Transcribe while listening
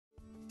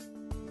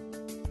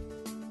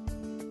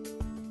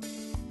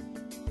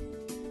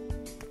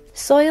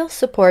Soil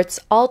supports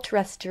all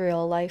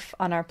terrestrial life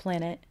on our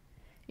planet.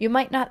 You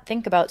might not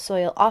think about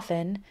soil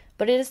often,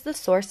 but it is the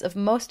source of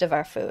most of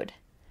our food.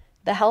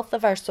 The health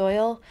of our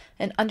soil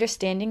and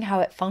understanding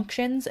how it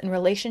functions in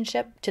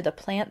relationship to the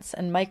plants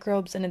and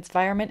microbes in its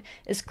environment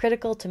is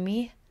critical to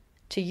me,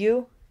 to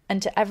you,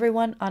 and to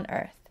everyone on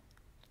Earth.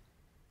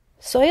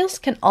 Soils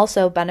can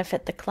also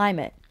benefit the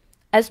climate.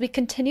 As we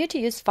continue to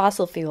use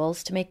fossil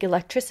fuels to make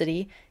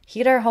electricity,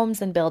 heat our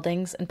homes and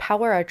buildings, and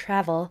power our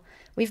travel,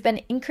 we've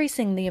been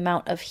increasing the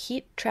amount of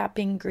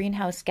heat-trapping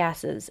greenhouse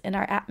gases in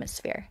our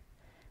atmosphere.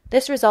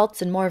 This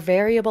results in more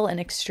variable and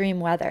extreme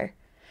weather.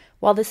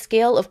 While the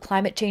scale of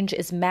climate change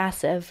is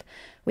massive,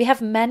 we have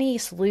many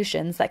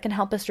solutions that can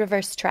help us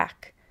reverse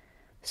track.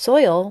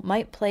 Soil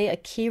might play a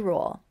key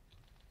role.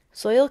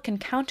 Soil can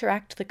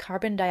counteract the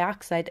carbon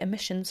dioxide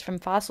emissions from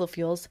fossil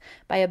fuels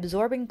by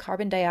absorbing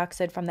carbon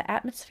dioxide from the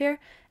atmosphere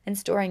and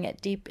storing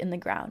it deep in the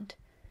ground.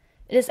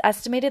 It is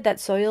estimated that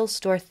soils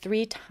store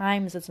 3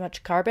 times as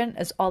much carbon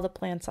as all the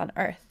plants on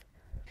Earth.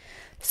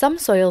 Some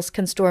soils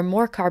can store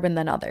more carbon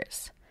than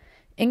others.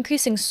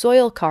 Increasing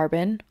soil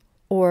carbon,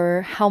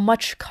 or how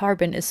much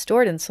carbon is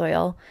stored in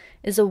soil,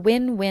 is a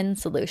win-win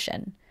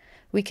solution.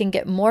 We can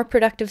get more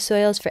productive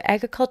soils for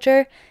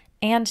agriculture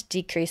and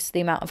decrease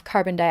the amount of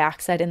carbon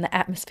dioxide in the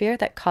atmosphere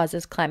that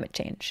causes climate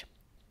change.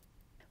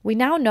 We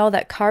now know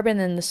that carbon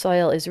in the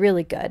soil is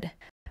really good,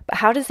 but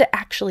how does it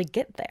actually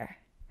get there?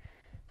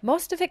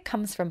 Most of it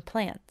comes from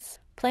plants.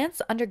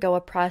 Plants undergo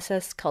a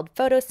process called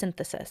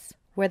photosynthesis,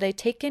 where they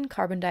take in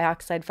carbon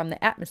dioxide from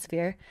the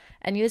atmosphere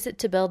and use it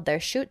to build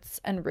their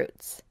shoots and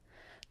roots.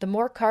 The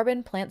more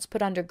carbon plants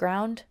put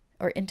underground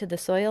or into the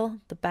soil,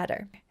 the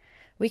better.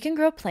 We can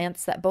grow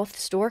plants that both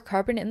store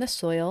carbon in the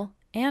soil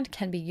and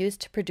can be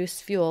used to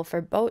produce fuel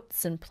for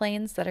boats and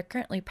planes that are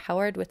currently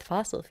powered with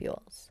fossil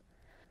fuels.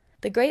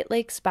 The Great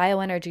Lakes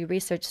Bioenergy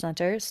Research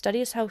Center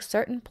studies how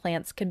certain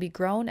plants can be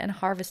grown and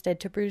harvested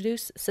to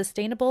produce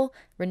sustainable,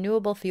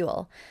 renewable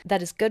fuel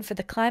that is good for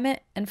the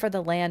climate and for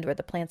the land where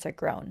the plants are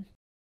grown.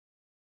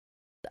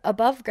 The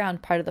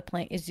above-ground part of the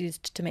plant is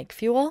used to make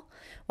fuel,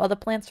 while the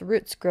plant's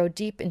roots grow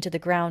deep into the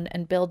ground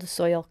and build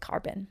soil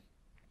carbon.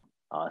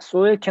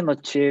 Soil can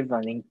achieve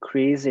an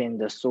increase in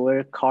the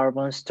soil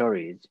carbon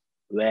storage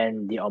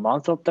when the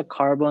amount of the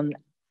carbon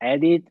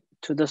added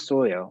to the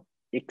soil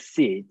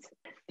exceeds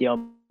the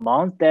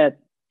amount that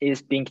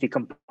is being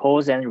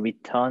decomposed and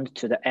returned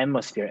to the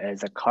atmosphere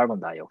as a carbon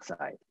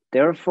dioxide.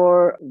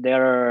 Therefore,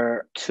 there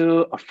are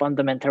 2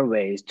 fundamental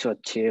ways to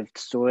achieve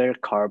soil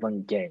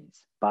carbon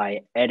gains: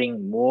 by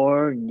adding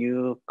more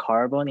new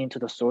carbon into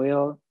the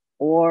soil,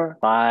 or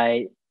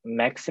by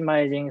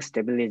maximizing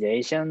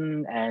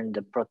stabilization and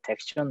the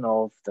protection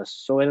of the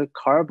soil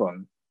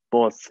carbon,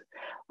 both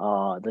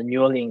the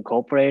newly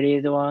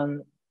incorporated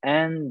one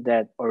and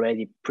that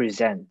already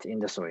present in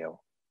the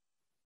soil.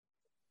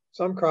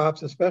 Some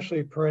crops,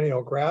 especially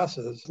perennial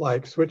grasses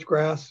like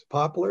switchgrass,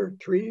 poplar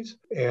trees,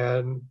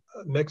 and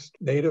mixed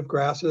native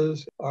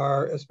grasses,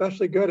 are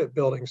especially good at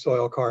building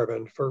soil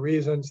carbon for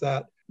reasons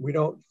that we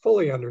don't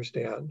fully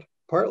understand.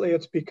 Partly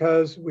it's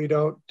because we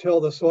don't till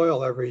the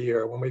soil every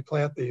year when we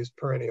plant these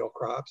perennial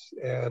crops.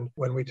 And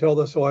when we till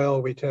the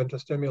soil, we tend to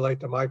stimulate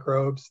the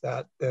microbes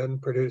that then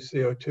produce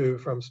CO2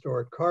 from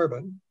stored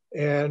carbon.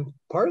 And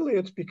partly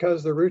it's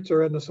because the roots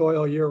are in the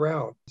soil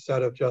year-round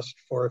instead of just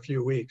for a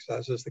few weeks,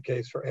 as is the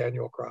case for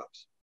annual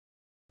crops.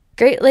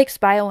 Great Lakes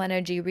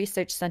Bioenergy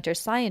Research Center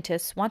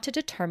scientists want to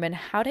determine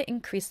how to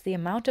increase the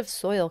amount of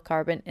soil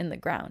carbon in the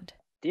ground.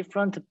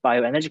 Different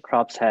bioenergy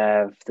crops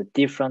have the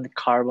different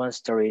carbon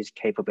storage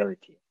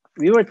capability.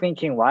 We were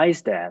thinking, why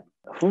is that?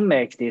 Who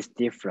makes this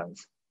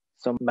difference?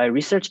 So my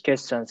research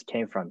questions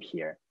came from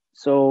here.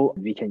 So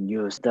we can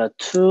use the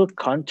 2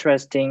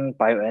 contrasting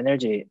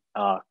bioenergy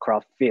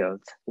crop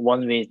fields,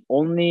 one with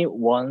only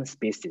one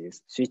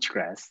species,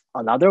 switchgrass.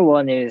 Another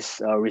one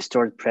is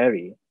restored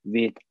prairie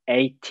with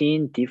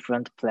 18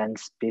 different plant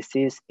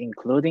species,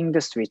 including the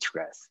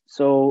switchgrass.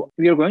 So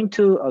we are going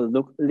to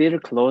look a little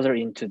closer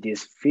into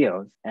these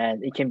fields,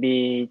 and it can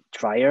be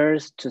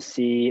trials to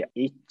see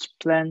each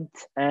plant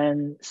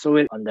and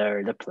soil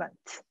under the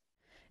plant.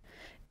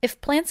 If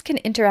plants can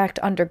interact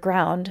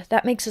underground,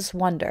 that makes us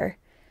wonder,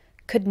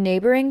 could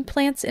neighboring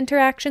plants'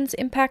 interactions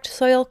impact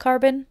soil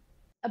carbon?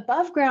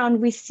 Above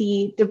ground, we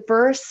see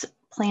diverse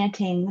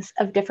plantings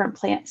of different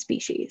plant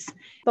species,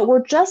 but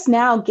we're just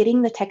now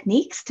getting the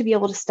techniques to be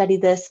able to study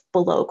this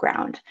below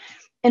ground.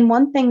 And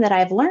one thing that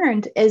I've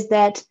learned is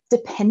that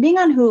depending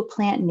on who a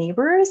plant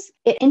neighbors,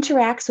 it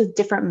interacts with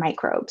different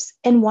microbes.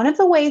 And one of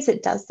the ways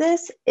it does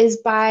this is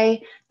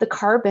by the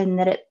carbon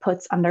that it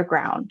puts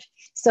underground.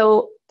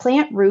 So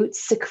plant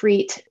roots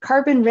secrete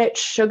carbon-rich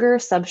sugar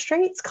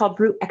substrates called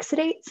root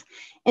exudates.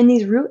 And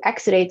these root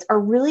exudates are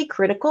really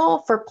critical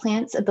for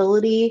plants'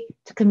 ability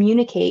to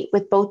communicate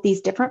with both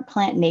these different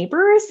plant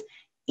neighbors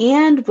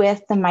and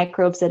with the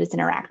microbes that it's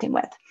interacting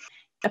with.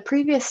 A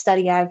previous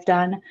study I've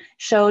done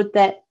showed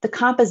that the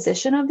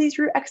composition of these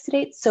root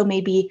exudates, so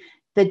maybe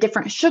The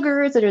different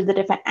sugars or the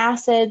different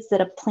acids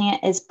that a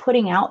plant is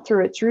putting out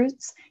through its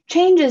roots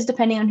changes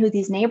depending on who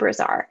these neighbors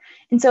are.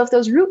 And so if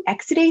those root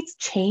exudates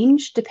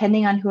change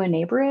depending on who a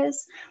neighbor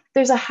is,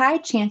 there's a high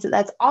chance that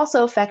that's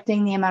also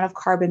affecting the amount of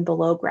carbon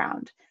below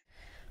ground.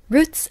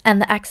 Roots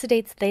and the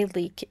exudates they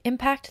leak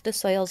impact the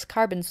soil's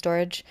carbon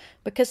storage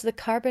because the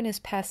carbon is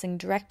passing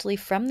directly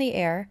from the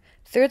air,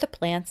 through the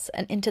plants,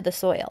 and into the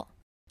soil.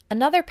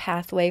 Another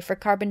pathway for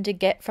carbon to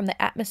get from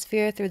the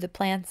atmosphere through the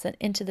plants and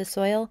into the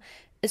soil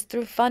is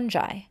through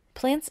fungi.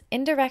 Plants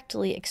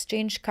indirectly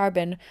exchange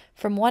carbon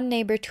from one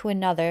neighbor to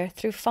another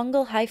through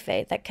fungal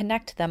hyphae that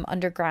connect them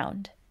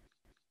underground.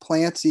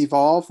 Plants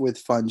evolve with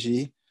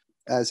fungi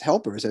as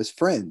helpers, as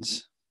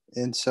friends.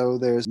 And so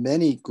there's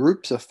many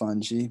groups of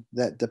fungi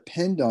that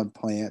depend on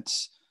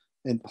plants,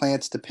 and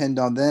plants depend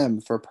on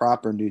them for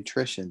proper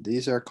nutrition.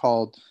 These are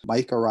called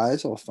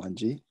mycorrhizal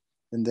fungi,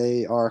 and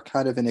they are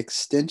kind of an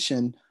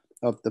extension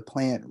of the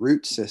plant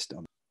root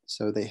system.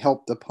 So they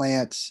help the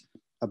plants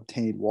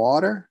obtain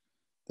water,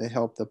 they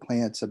help the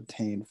plants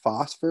obtain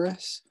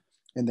phosphorus,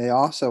 and they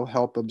also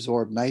help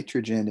absorb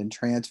nitrogen and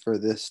transfer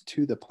this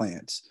to the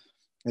plants.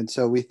 And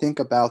so we think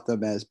about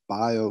them as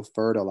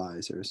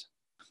biofertilizers.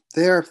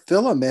 Their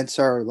filaments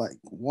are like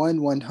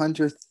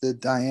 1/100th the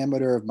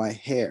diameter of my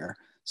hair.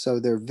 So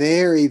they're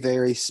very,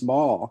 very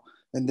small.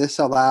 And this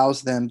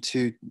allows them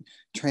to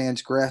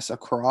transgress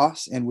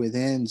across and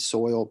within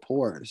soil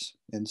pores.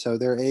 And so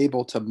they're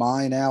able to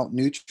mine out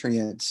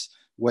nutrients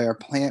where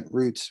plant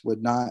roots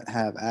would not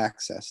have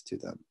access to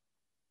them.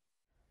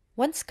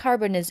 Once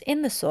carbon is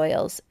in the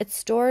soils, it's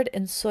stored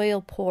in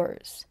soil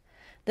pores.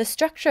 The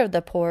structure of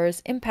the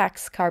pores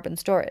impacts carbon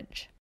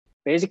storage.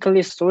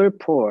 Basically, soil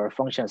pore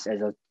functions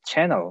as a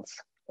channels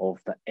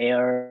of the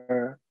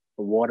air,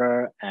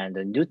 water, and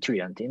the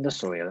nutrient in the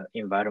soil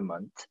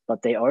environment,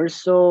 but they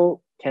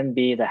also can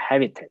be the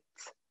habitats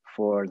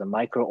for the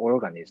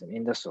microorganism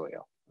in the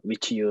soil,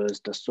 which use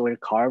the soil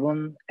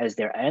carbon as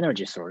their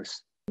energy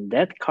source.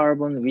 That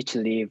carbon which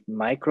leave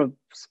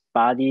microbes'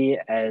 body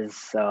as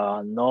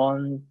a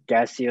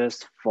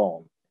non-gaseous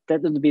form.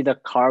 That would be the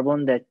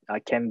carbon that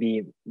can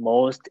be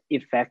most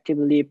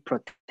effectively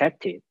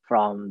protected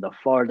from the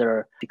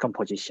further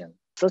decomposition.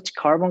 Such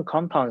carbon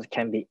compounds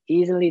can be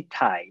easily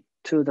tied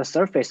to the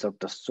surface of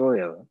the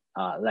soil,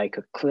 like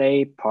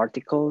clay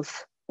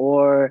particles,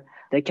 or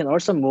they can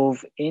also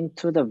move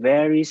into the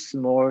very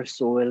small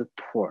soil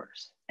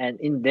pores. And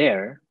in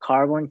there,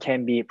 carbon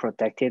can be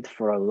protected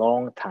for a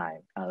long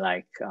time,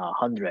 like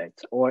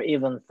hundreds or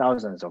even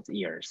thousands of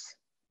years.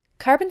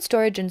 Carbon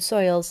storage in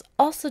soils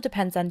also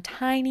depends on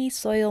tiny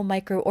soil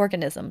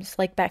microorganisms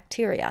like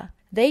bacteria.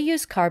 They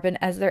use carbon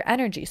as their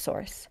energy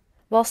source.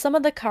 While some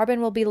of the carbon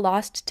will be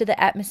lost to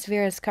the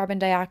atmosphere as carbon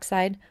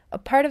dioxide, a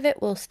part of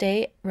it will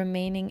stay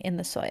remaining in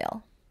the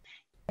soil.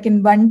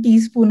 In 1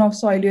 teaspoon of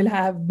soil, you'll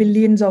have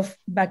billions of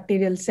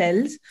bacterial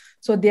cells.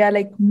 So there are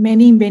like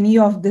many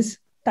of this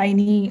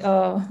tiny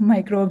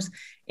microbes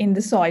in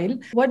the soil.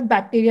 What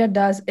bacteria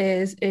does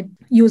is it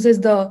uses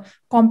the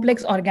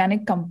complex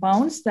organic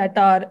compounds that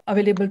are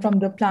available from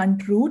the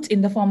plant roots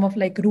in the form of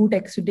like root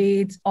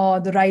exudates or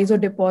the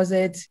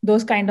rhizodeposits,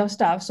 those kind of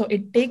stuff. So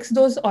it takes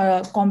those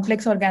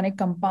complex organic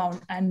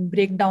compounds and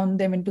break down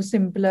them into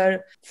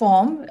simpler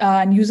form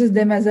and uses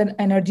them as an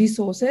energy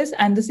sources.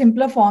 And the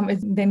simpler form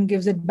is then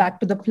gives it back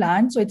to the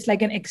plant. So it's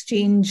like an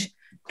exchange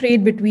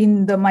trade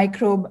between the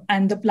microbe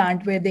and the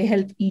plant where they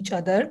help each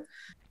other.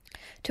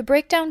 To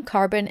break down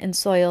carbon in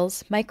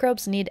soils,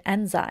 microbes need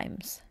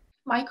enzymes.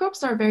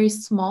 Microbes are very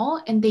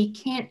small and they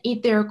can't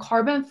eat their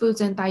carbon foods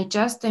and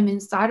digest them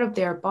inside of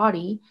their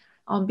body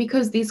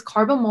because these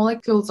carbon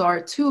molecules are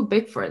too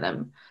big for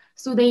them.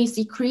 So they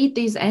secrete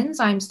these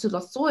enzymes to the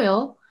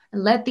soil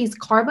and let these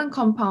carbon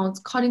compounds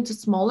cut into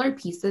smaller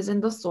pieces in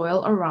the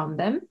soil around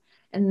them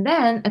and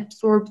then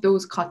absorb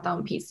those cut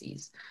down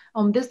pieces.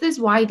 This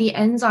is why the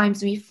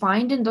enzymes we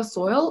find in the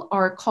soil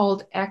are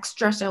called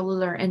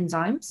extracellular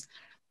enzymes.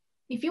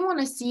 If you want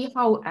to see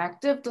how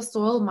active the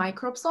soil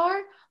microbes are,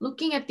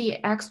 looking at the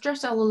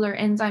extracellular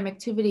enzyme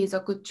activity is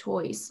a good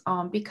choice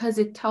because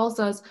it tells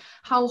us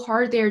how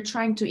hard they're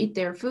trying to eat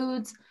their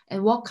foods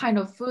and what kind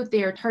of food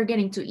they are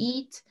targeting to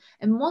eat,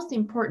 and most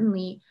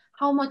importantly,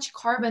 how much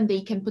carbon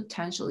they can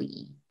potentially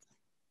eat.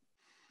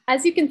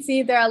 As you can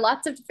see, there are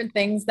lots of different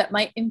things that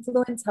might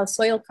influence how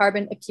soil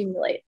carbon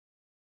accumulates.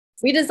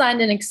 We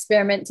designed an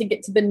experiment to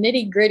get to the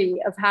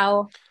nitty-gritty of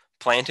how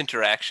plant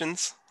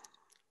interactions,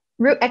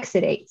 root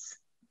exudates,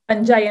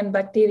 Fungi and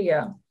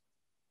bacteria,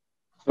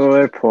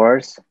 soil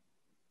pores,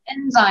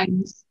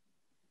 enzymes,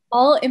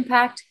 all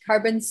impact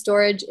carbon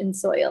storage in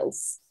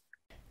soils.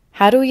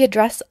 How do we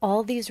address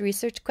all these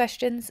research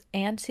questions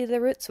and see the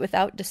roots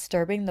without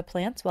disturbing the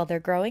plants while they're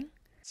growing?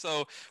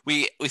 So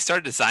we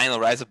started designing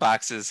the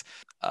rhizoboxes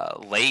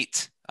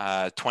late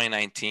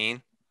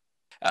 2019.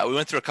 We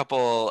went through a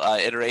couple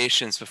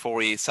iterations before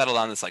we settled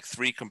on this like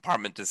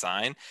 3-compartment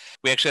design.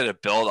 We actually had to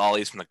build all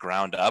these from the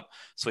ground up.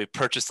 So we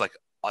purchased like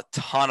a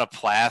ton of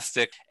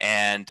plastic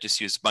and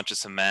just used a bunch of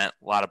cement,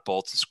 a lot of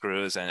bolts and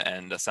screws,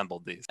 and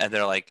assembled these. And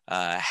they're like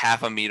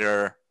 0.5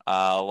 meter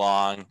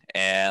long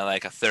and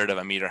like a third of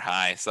a meter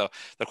high. So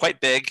they're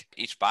quite big.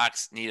 Each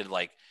box needed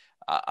like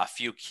a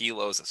few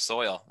kilos of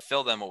soil. To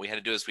fill them, what we had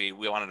to do is we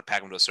wanted to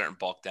pack them to a certain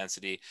bulk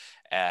density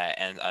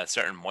and a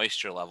certain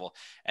moisture level.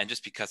 And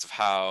just because of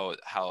how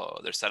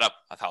they're set up,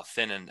 of how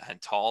thin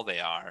and tall they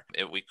are,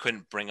 we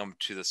couldn't bring them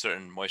to the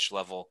certain moisture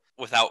level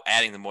without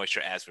adding the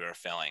moisture as we were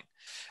filling.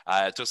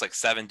 It took us like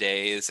 7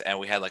 days, and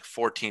we had like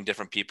 14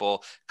 different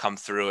people come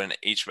through, and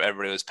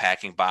everybody was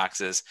packing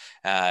boxes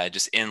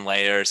just in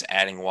layers,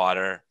 adding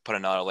water, put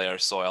another layer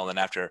of soil, and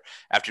then after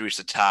we reached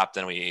the top,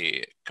 then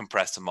we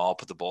compressed them all,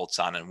 put the bolts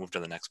on, and moved to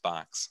the next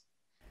box.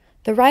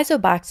 The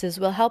rhizoboxes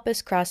will help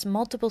us cross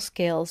multiple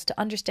scales to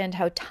understand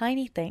how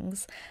tiny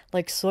things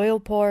like soil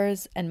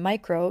pores and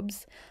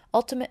microbes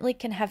ultimately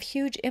can have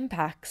huge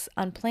impacts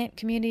on plant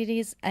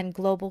communities and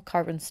global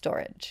carbon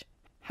storage.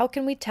 How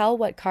can we tell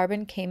what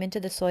carbon came into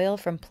the soil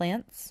from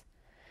plants?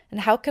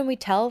 And how can we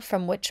tell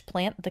from which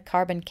plant the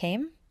carbon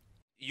came?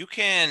 You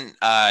can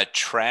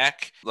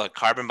track the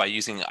carbon by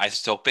using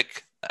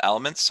isotopic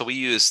elements. So we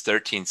use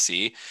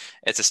 13C.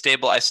 It's a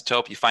stable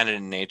isotope. You find it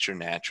in nature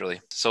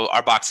naturally. So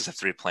our boxes have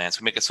 3 plants.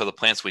 We make it so the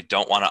plants we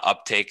don't want to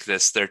uptake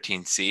this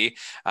 13C,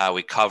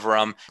 we cover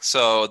them.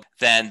 So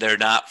then they're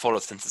not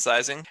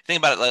photosynthesizing. Think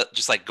about it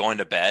just like going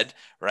to bed,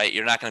 right?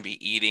 You're not going to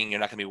be eating.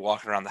 You're not going to be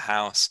walking around the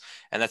house.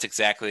 And that's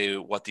exactly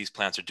what these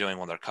plants are doing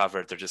when they're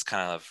covered. They're just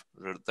kind of,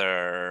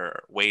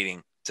 they're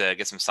waiting to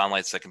get some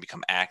sunlight so they can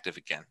become active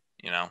again,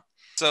 you know?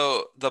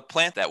 So the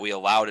plant that we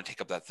allow to take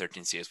up that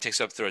 13C takes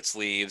it up through its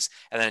leaves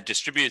and then it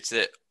distributes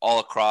it all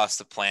across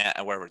the plant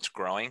and wherever it's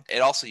growing. It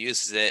also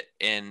uses it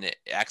in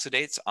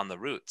exudates on the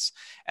roots.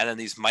 And then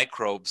these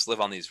microbes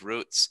live on these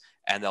roots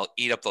and they'll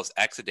eat up those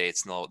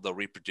exudates and they'll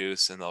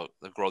reproduce and they'll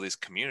grow these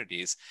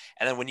communities.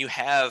 And then when you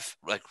have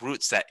like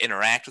roots that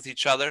interact with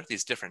each other,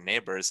 these different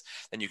neighbors,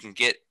 then you can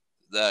get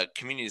the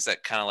communities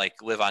that kind of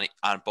like live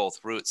on both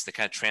roots to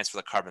kind of transfer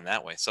the carbon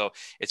that way. So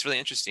it's really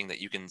interesting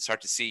that you can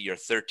start to see your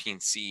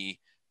 13C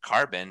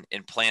carbon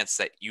in plants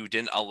that you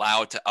didn't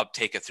allow to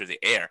uptake it through the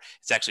air.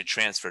 It's actually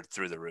transferred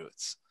through the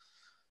roots.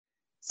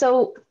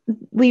 So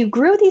we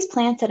grew these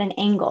plants at an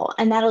angle,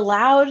 and that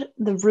allowed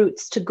the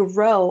roots to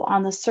grow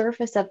on the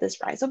surface of this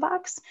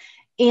rhizobox.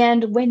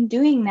 And when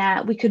doing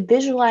that, we could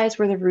visualize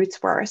where the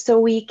roots were. So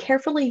we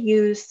carefully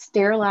used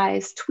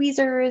sterilized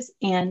tweezers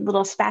and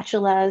little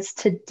spatulas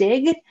to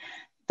dig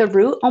the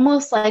root,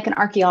 almost like an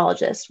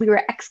archaeologist. We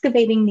were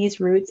excavating these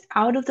roots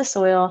out of the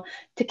soil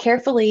to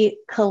carefully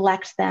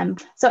collect them.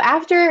 So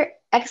after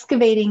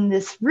excavating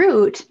this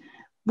root,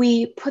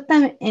 we put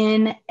them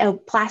in a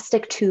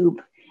plastic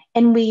tube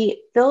and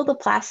we fill the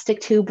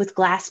plastic tube with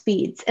glass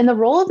beads. And the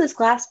role of this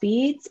glass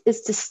beads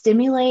is to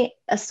stimulate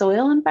a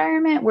soil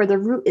environment where the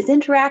root is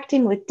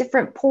interacting with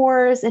different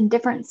pores and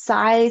different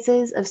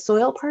sizes of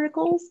soil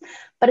particles,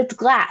 but it's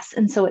glass,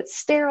 and so it's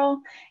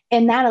sterile.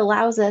 And that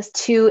allows us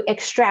to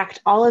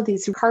extract all of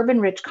these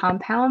carbon-rich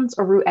compounds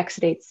or root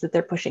exudates that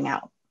they're pushing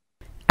out.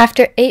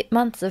 After 8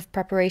 months of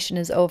preparation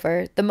is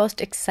over, the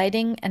most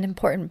exciting and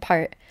important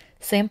part,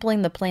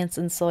 sampling the plants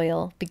and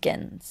soil,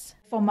 begins.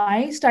 For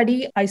my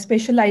study, I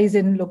specialize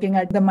in looking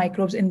at the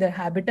microbes in their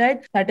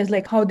habitat. That is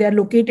like how they're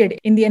located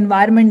in the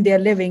environment they're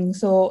living.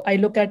 So I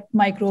look at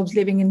microbes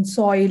living in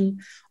soil,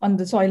 on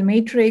the soil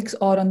matrix,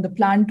 or on the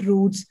plant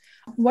roots.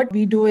 What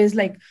we do is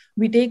like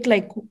we take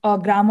like a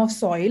gram of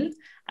soil,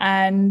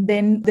 and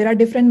then there are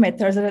different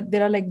methods.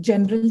 There are like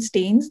general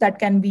stains that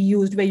can be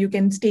used where you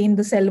can stain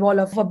the cell wall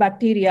of a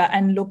bacteria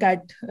and look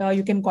at,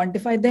 you can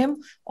quantify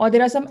them. Or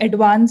there are some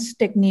advanced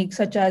techniques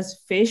such as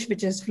FISH,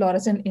 which is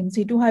fluorescent in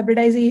situ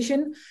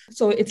hybridization.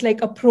 So it's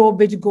like a probe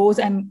which goes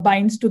and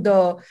binds to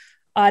the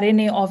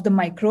RNA of the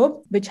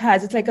microbe, which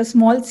has, it's like a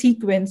small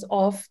sequence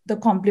of the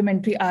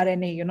complementary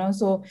RNA, you know.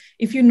 So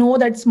if you know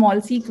that small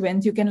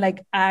sequence, you can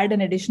like add an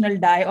additional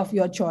dye of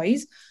your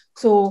choice.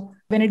 So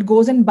when it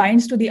goes and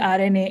binds to the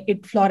RNA,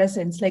 it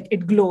fluorescents, like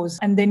it glows,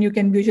 and then you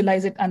can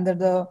visualize it under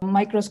the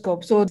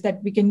microscope so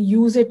that we can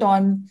use it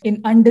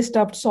in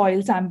undisturbed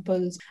soil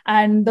samples.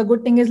 And the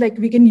good thing is like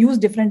we can use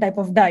different type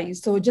of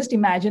dyes. So just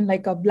imagine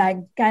like a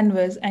blank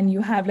canvas and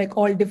you have like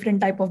all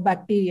different type of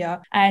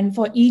bacteria. And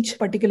for each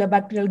particular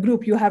bacterial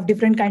group, you have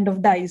different kind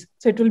of dyes.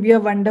 So it will be a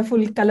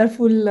wonderful,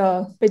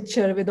 colorful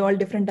picture with all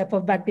different type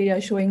of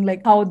bacteria showing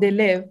like how they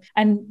live.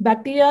 And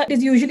bacteria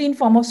is usually in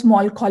form of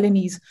small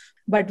colonies.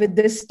 But with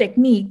this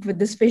technique, with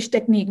this FISH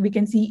technique, we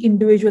can see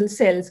individual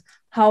cells,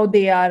 how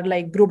they are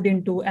like grouped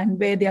into and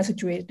where they are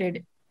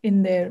situated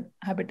in their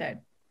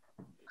habitat.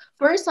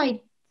 First,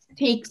 I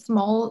take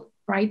small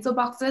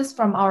rhizoboxes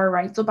from our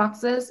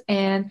rhizoboxes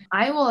and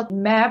I will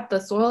map the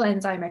soil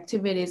enzyme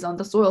activities on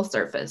the soil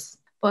surface.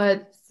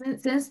 But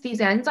since these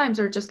enzymes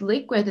are just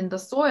liquid in the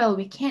soil,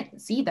 we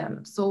can't see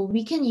them. So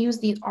we can use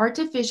these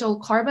artificial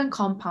carbon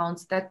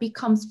compounds that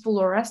becomes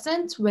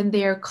fluorescent when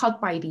they are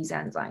cut by these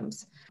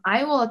enzymes.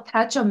 I will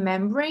attach a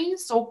membrane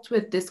soaked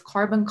with this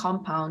carbon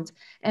compound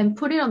and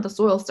put it on the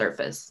soil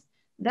surface.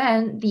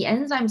 Then the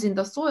enzymes in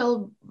the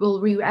soil will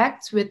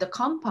react with the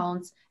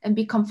compounds and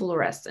become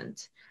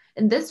fluorescent.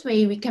 In this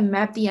way, we can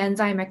map the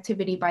enzyme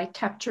activity by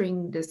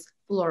capturing this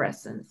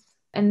fluorescence.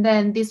 And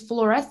then these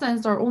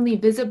fluorescence are only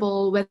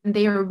visible when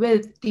they are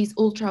with these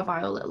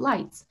ultraviolet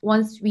lights.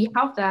 Once we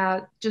have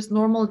that, just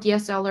normal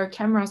DSLR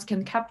cameras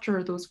can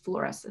capture those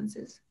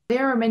fluorescences.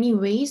 There are many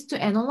ways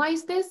to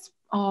analyze this.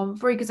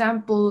 For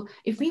example,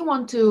 if we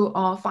want to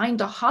find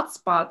the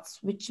hotspots,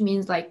 which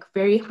means like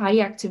very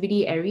high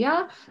activity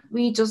area,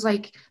 we just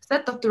like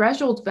set the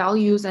threshold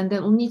values and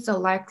then only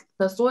select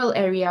the soil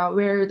area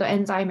where the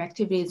enzyme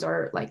activities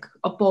are like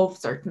above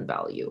certain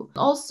value.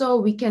 Also,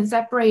 we can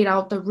separate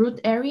out the root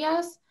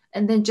areas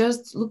and then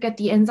just look at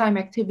the enzyme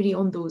activity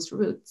on those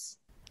roots.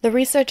 The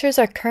researchers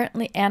are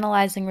currently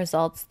analyzing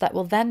results that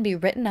will then be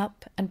written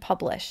up and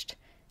published.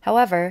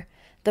 However,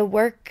 the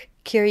work,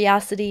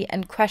 curiosity,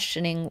 and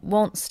questioning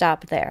won't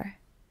stop there.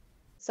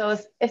 So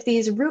if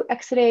these root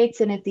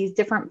exudates and if these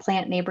different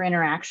plant-neighbor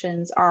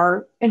interactions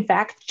are in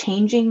fact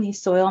changing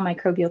these soil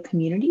microbial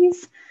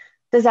communities,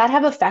 does that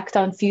have effect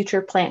on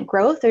future plant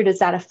growth, or does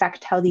that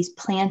affect how these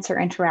plants are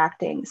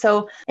interacting?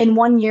 So in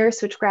 1 year,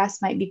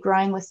 switchgrass might be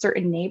growing with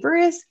certain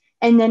neighbors,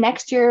 and the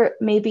next year,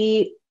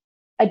 maybe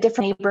a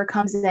different neighbor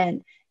comes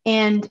in.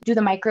 And do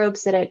the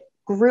microbes that it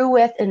grew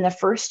with in the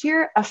first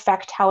year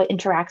affect how it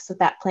interacts with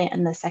that plant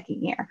in the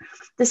second year?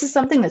 This is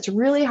something that's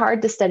really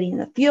hard to study in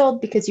the field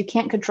because you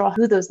can't control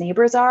who those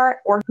neighbors are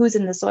or who's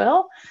in the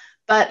soil.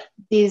 But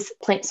these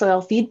plant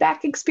soil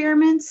feedback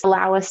experiments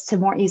allow us to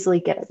more easily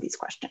get at these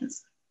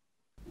questions.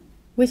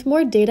 With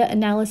more data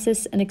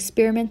analysis and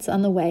experiments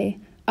on the way,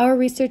 our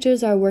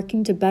researchers are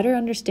working to better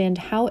understand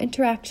how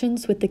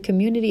interactions with the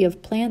community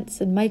of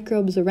plants and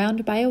microbes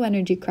around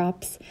bioenergy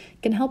crops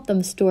can help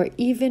them store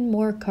even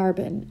more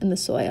carbon in the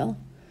soil.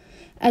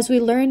 As we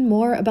learn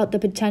more about the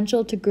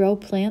potential to grow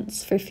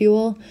plants for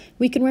fuel,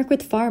 we can work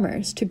with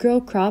farmers to grow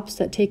crops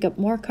that take up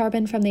more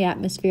carbon from the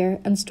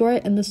atmosphere and store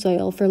it in the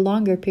soil for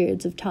longer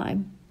periods of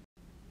time.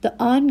 The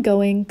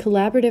ongoing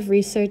collaborative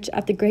research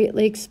at the Great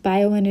Lakes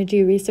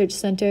Bioenergy Research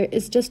Center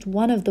is just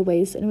one of the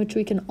ways in which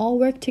we can all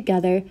work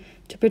together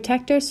to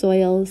protect our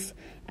soils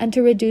and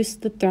to reduce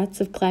the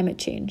threats of climate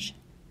change.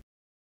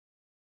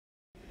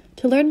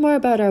 To learn more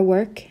about our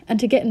work and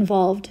to get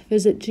involved,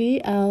 visit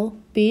glbrc.org.